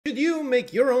Should you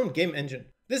make your own game engine?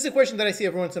 This is a question that I see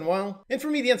every once in a while, and for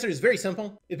me the answer is very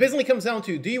simple. It basically comes down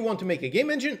to, do you want to make a game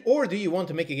engine or do you want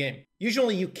to make a game?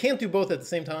 Usually you can't do both at the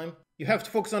same time. You have to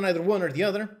focus on either one or the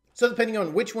other. So depending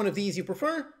on which one of these you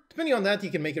prefer, depending on that you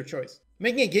can make your choice.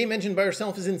 Making a game engine by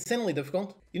yourself is insanely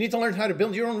difficult. You need to learn how to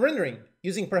build your own rendering,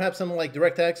 using perhaps something like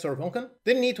DirectX or Vulkan.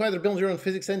 Then you need to either build your own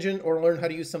physics engine or learn how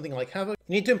to use something like Havok.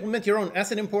 You need to implement your own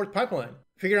asset import pipeline.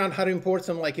 Figure out how to import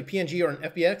something like a PNG or an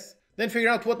FBX. Then figure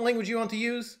out what language you want to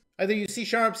use. Either use C#,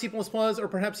 C++, or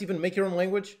perhaps even make your own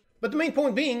language. But the main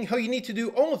point being how you need to do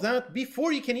all of that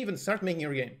before you can even start making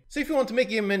your game. So if you want to make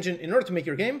a game engine in order to make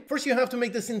your game, first you have to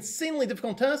make this insanely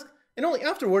difficult task, and only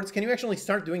afterwards can you actually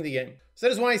start doing the game. So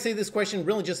that is why I say this question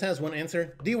really just has one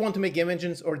answer. Do you want to make game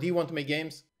engines or do you want to make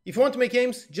games? If you want to make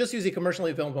games, just use a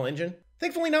commercially available engine.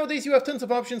 Thankfully nowadays you have tons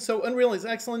of options, so Unreal is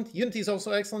excellent, Unity is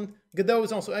also excellent, Godot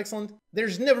is also excellent.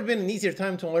 There's never been an easier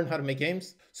time to learn how to make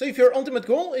games. So if your ultimate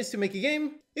goal is to make a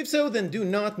game, if so, then do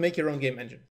not make your own game engine.